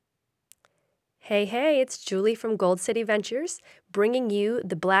Hey, it's Julie from Gold City Ventures, bringing you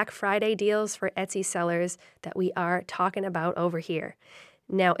the Black Friday deals for Etsy sellers that we are talking about over here.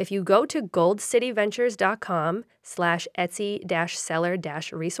 Now, if you go to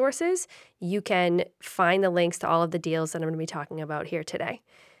goldcityventures.com/Etsy-seller-resources, you can find the links to all of the deals that I'm going to be talking about here today.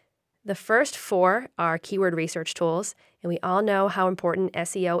 The first four are keyword research tools, and we all know how important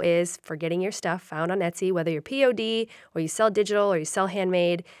SEO is for getting your stuff found on Etsy, whether you're POD or you sell digital or you sell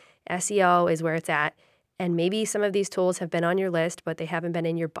handmade. SEO is where it's at. And maybe some of these tools have been on your list, but they haven't been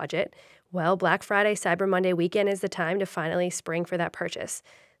in your budget. Well, Black Friday, Cyber Monday weekend is the time to finally spring for that purchase.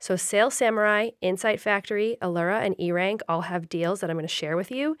 So Sales Samurai, Insight Factory, Allura, and eRank all have deals that I'm going to share with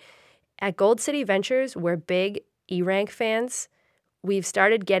you. At Gold City Ventures, we're big eRank fans. We've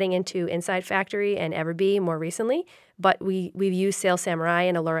started getting into Insight Factory and Everbee more recently, but we've used Sales Samurai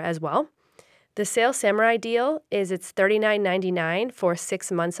and Allura as well. The Sales Samurai deal is it's $39.99 for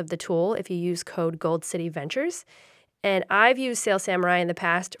 6 months of the tool if you use code GoldCityVentures. And I've used Sales Samurai in the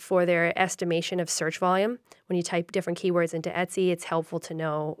past for their estimation of search volume. When you type different keywords into Etsy, it's helpful to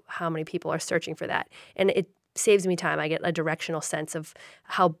know how many people are searching for that. And it saves me time. I get a directional sense of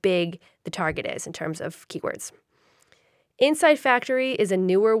how big the target is in terms of keywords. Insight Factory is a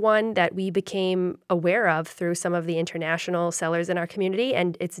newer one that we became aware of through some of the international sellers in our community,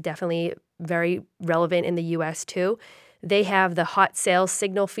 and it's definitely very relevant in the US too. They have the hot sales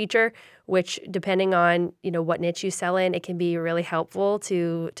signal feature, which depending on what niche you sell in, it can be really helpful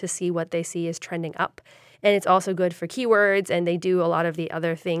to see what they see is trending up. And it's also good for keywords, and they do a lot of the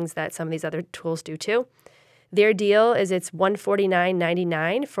other things that some of these other tools do too. Their deal is it's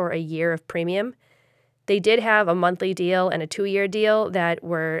 $149.99 for a year of premium. They did have a monthly deal and a 2-year deal that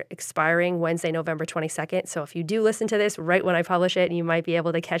were expiring Wednesday, November 22nd. So if you do listen to this right when I publish it, you might be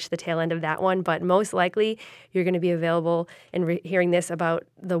able to catch the tail end of that one. But most likely, you're going to be available and hearing this about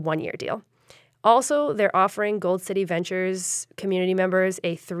the 1-year deal. Also, they're offering Gold City Ventures community members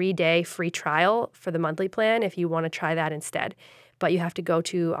a 3-day free trial for the monthly plan if you want to try that instead. But you have to go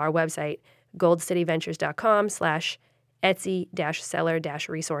to our website,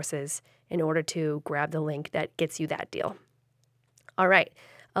 goldcityventures.com/Etsy-seller-resources in order to grab the link that gets you that deal. All right,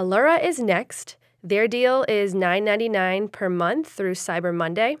 Allura is next. Their deal is $9.99 per month through Cyber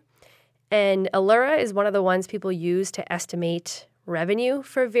Monday. And Allura is one of the ones people use to estimate revenue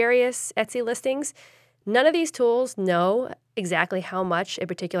for various Etsy listings. None of these tools know exactly how much a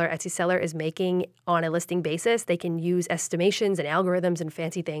particular Etsy seller is making on a listing basis. They can use estimations and algorithms and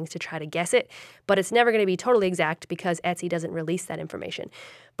fancy things to try to guess it, but it's never going to be totally exact because Etsy doesn't release that information.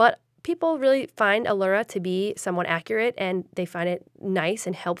 But people really find Allura to be somewhat accurate, and they find it nice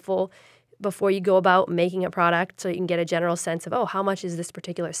and helpful before you go about making a product so you can get a general sense of, how much is this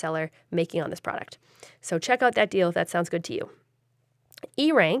particular seller making on this product? So check out that deal if that sounds good to you.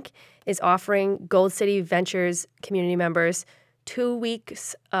 eRank is offering Gold City Ventures community members 2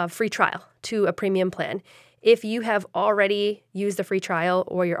 weeks of free trial to a premium plan. If you have already used the free trial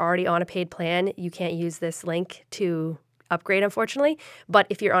or you're already on a paid plan, you can't use this link to upgrade, unfortunately. But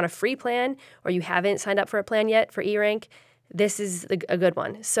if you're on a free plan or you haven't signed up for a plan yet for eRank, this is a good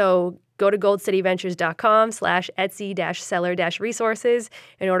one. So go to goldcityventures.com/Etsy-seller-resources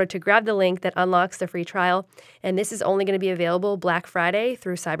in order to grab the link that unlocks the free trial. And this is only going to be available Black Friday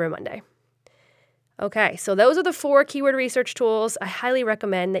through Cyber Monday. Okay, so those are the 4 keyword research tools. I highly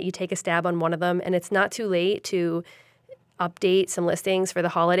recommend that you take a stab on one of them, and it's not too late to update some listings for the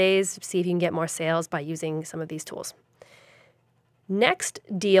holidays, see if you can get more sales by using some of these tools. Next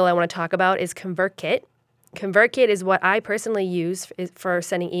deal I want to talk about is ConvertKit. ConvertKit is what I personally use for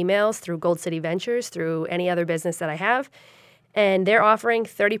sending emails through Gold City Ventures, through any other business that I have. And they're offering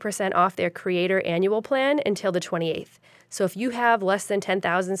 30% off their creator annual plan until the 28th. So if you have less than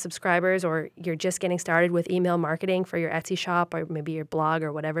 10,000 subscribers or you're just getting started with email marketing for your Etsy shop or maybe your blog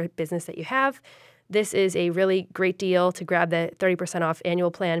or whatever business that you have, this is a really great deal to grab the 30% off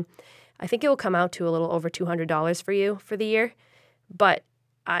annual plan. I think it will come out to a little over $200 for you for the year. But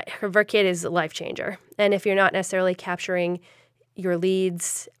ConvertKit is a life changer. And if you're not necessarily capturing your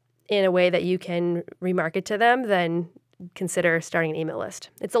leads in a way that you can remarket to them, then consider starting an email list.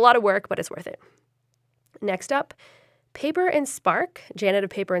 It's a lot of work, but it's worth it. Next up, Paper and Spark. Janet of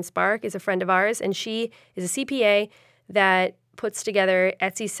Paper and Spark is a friend of ours, and she is a CPA that puts together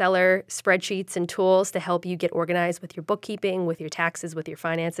Etsy seller spreadsheets and tools to help you get organized with your bookkeeping, with your taxes, with your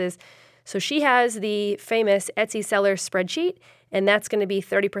finances. So she has the famous Etsy seller spreadsheet, and that's going to be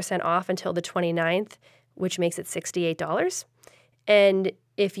 30% off until the 29th, which makes it $68. And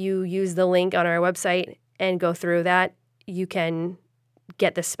if you use the link on our website and go through that, you can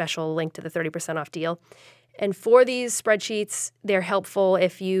get this special link to the 30% off deal. And for these spreadsheets, they're helpful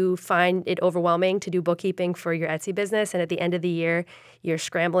if you find it overwhelming to do bookkeeping for your Etsy business. And at the end of the year, you're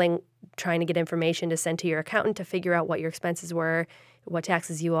scrambling, trying to get information to send to your accountant to figure out what your expenses were, what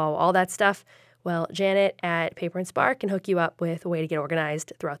taxes you owe, all that stuff. Well, Janet at Paper and Spark can hook you up with a way to get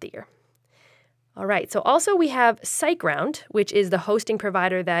organized throughout the year. All right. So also we have SiteGround, which is the hosting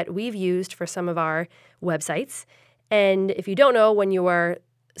provider that we've used for some of our websites. And if you don't know, when you are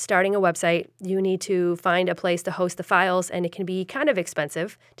starting a website, you need to find a place to host the files, and it can be kind of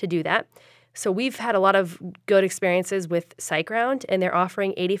expensive to do that. So we've had a lot of good experiences with SiteGround, and they're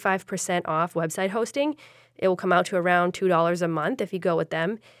offering 85% off website hosting. It will come out to around $2 a month if you go with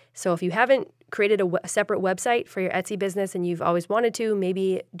them. So if you haven't created a separate website for your Etsy business and you've always wanted to,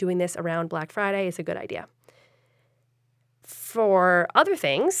 maybe doing this around Black Friday is a good idea. For other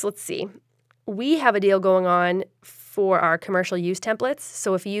things, let's see. We have a deal going on for our commercial use templates.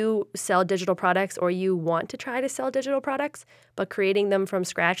 So if you sell digital products or you want to try to sell digital products, but creating them from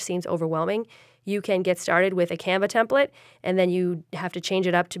scratch seems overwhelming, you can get started with a Canva template, and then you have to change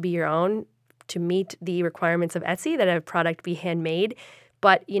it up to be your own to meet the requirements of Etsy that a product be handmade.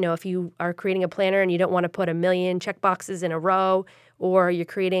 But, if you are creating a planner and you don't want to put a million checkboxes in a row, or you're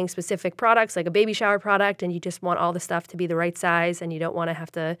creating specific products like a baby shower product and you just want all the stuff to be the right size and you don't want to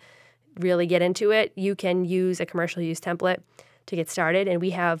have to really get into it, you can use a commercial use template to get started. And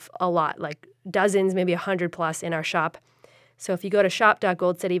we have a lot, like dozens, maybe 100 plus in our shop. So if you go to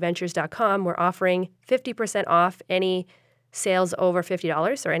shop.goldcityventures.com, we're offering 50% off any sales over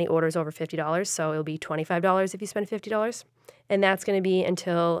 $50 or any orders over $50. So it'll be $25 if you spend $50. And that's going to be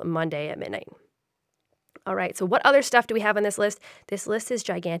until Monday at midnight. All right, so what other stuff do we have on this list? This list is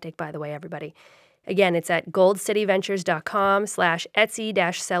gigantic, by the way, everybody. Again, it's at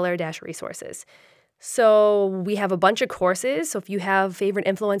goldcityventures.com/Etsy-seller-resources. So we have a bunch of courses. So if you have a favorite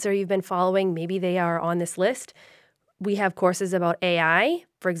influencer you've been following, maybe they are on this list. We have courses about AI,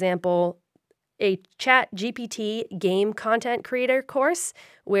 for example, a ChatGPT game content creator course,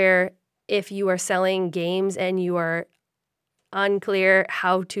 where if you are selling games and you are unclear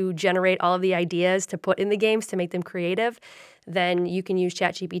how to generate all of the ideas to put in the games to make them creative, then you can use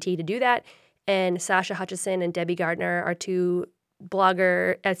ChatGPT to do that. And Sasha Hutchison and Debbie Gardner are two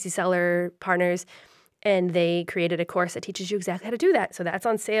blogger Etsy seller partners, and they created a course that teaches you exactly how to do that. So that's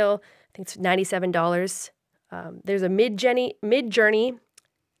on sale. I think it's $97. There's a Mid-Journey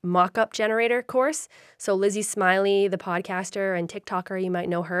mock-up generator course. So Lizzie Smiley, the podcaster and TikToker, you might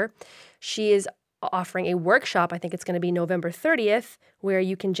know her. She is offering a workshop, I think it's going to be November 30th, where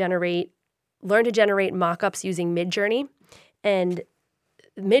you can learn to generate mock-ups using Mid-Journey. And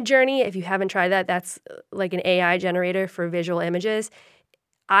Mid-Journey, if you haven't tried that, that's like an AI generator for visual images.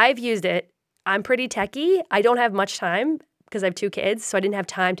 I've used it. I'm pretty techie. I don't have much time because I have two kids, so I didn't have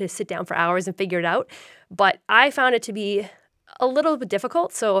time to sit down for hours and figure it out. But I found it to be a little bit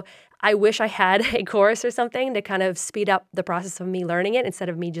difficult, so I wish I had a course or something to kind of speed up the process of me learning it instead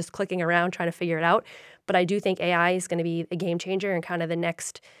of me just clicking around trying to figure it out. But I do think AI is going to be a game changer and kind of the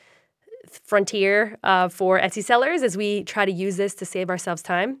next frontier for Etsy sellers as we try to use this to save ourselves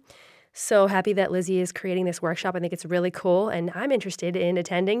time. So happy that Lizzie is creating this workshop. I think it's really cool, and I'm interested in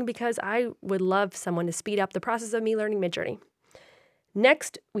attending because I would love someone to speed up the process of me learning Midjourney.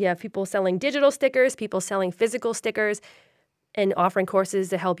 Next, we have people selling digital stickers, people selling physical stickers, and offering courses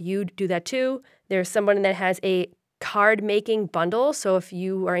to help you do that too. There's someone that has a card making bundle. So if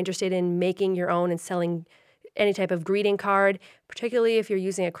you are interested in making your own and selling any type of greeting card, particularly if you're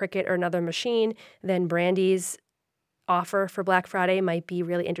using a Cricut or another machine, then Brandy's offer for Black Friday might be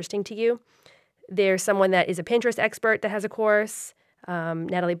really interesting to you. There's someone that is a Pinterest expert that has a course,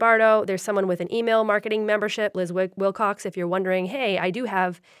 Natalie Bardo. There's someone with an email marketing membership, Liz Wilcox. If you're wondering, hey, I do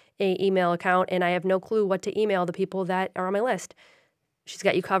have an email account and I have no clue what to email the people that are on my list, she's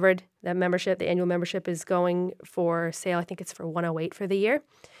got you covered. That membership, the annual membership, is going for sale. I think it's for $108 for the year.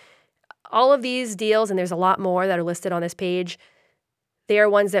 All of these deals, and there's a lot more that are listed on this page, they are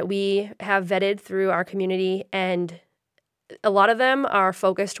ones that we have vetted through our community, and a lot of them are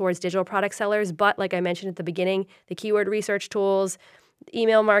focused towards digital product sellers. But like I mentioned at the beginning, the keyword research tools,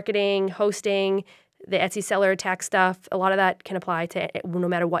 email marketing, hosting, the Etsy seller tax stuff, a lot of that can apply to no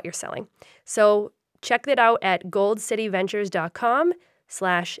matter what you're selling. So check that out at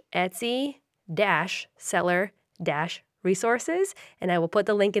goldcityventures.com/Etsy-seller-resources. And I will put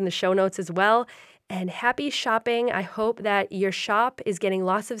the link in the show notes as well. And happy shopping. I hope that your shop is getting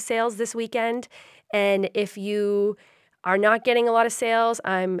lots of sales this weekend. And if you are not getting a lot of sales,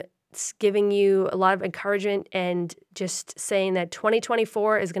 I'm giving you a lot of encouragement and just saying that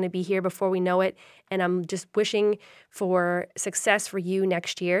 2024 is going to be here before we know it. And I'm just wishing for success for you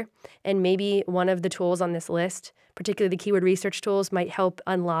next year. And maybe one of the tools on this list, particularly the keyword research tools, might help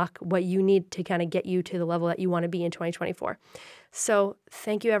unlock what you need to kind of get you to the level that you want to be in 2024. So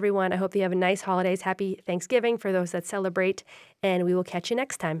thank you, everyone. I hope you have a nice holidays. Happy Thanksgiving for those that celebrate. And we will catch you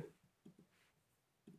next time.